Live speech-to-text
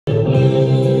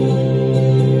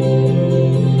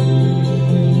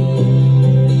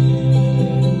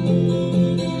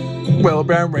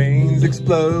brown rains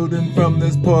exploding from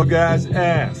this poor guy's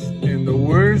ass, and the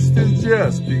worst has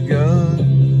just begun.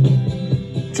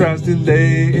 Tries to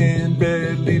lay in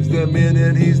bed, leaves the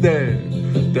minute he's there.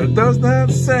 That does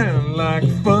not sound like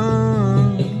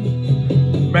fun.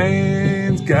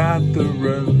 Man's got the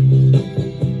runs.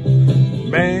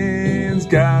 Man's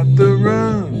got the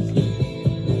runs.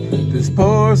 This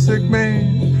poor sick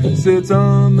man sits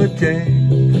on the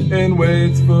cane and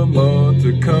waits for more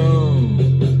to come.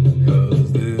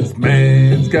 'Cause this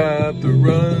man's got the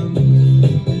runs.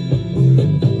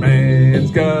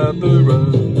 Man's got the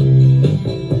runs.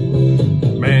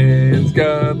 Man's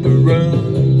got the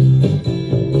runs.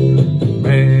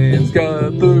 Man's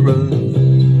got the runs.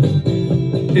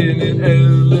 In an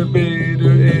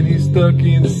elevator and he's stuck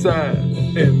inside,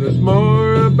 and there's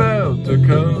more about to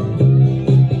come.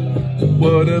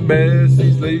 What a mess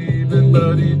he's leaving,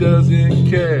 but he doesn't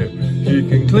care. He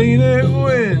can clean it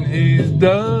when he's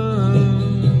done.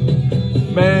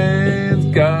 Man's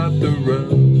got the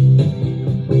runs.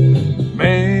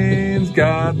 Man's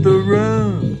got the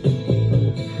runs.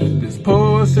 This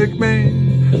poor sick man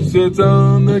sits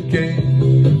on the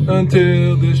cane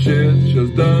until the shit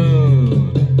show's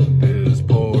done. This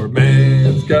poor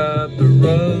man's got the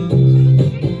runs.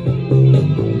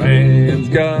 Man's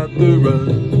got the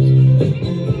runs.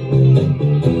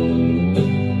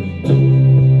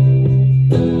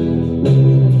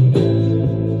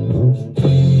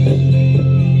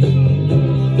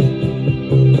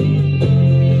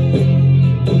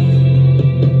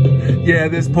 Yeah,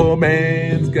 this poor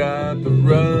man's got the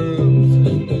runs.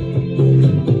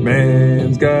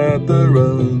 Man's got the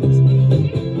runs.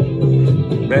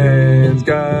 Man's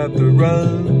got the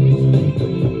runs.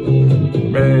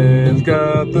 Man's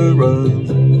got the runs.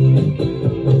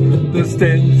 The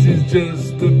stench is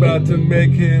just about to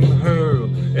make him hurl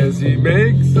as he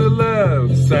makes a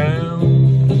loud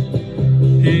sound.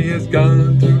 He has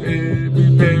gone through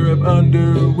every pair of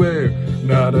underwear.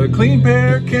 Not a clean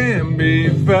pair can be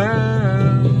found.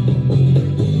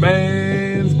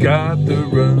 Man's got the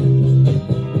runs.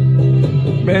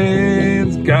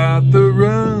 Man's got the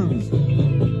runs.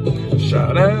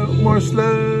 Shout out more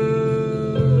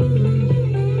slugs.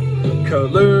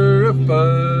 Color of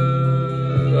fudge.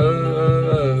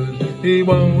 He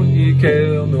won't eat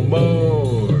kale no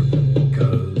more.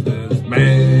 'Cause this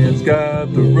man's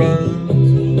got the runs.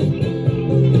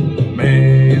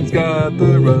 Man's got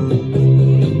the runs.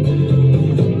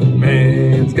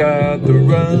 Man's got the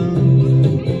runs.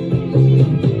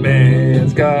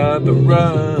 Man's got the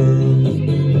runs.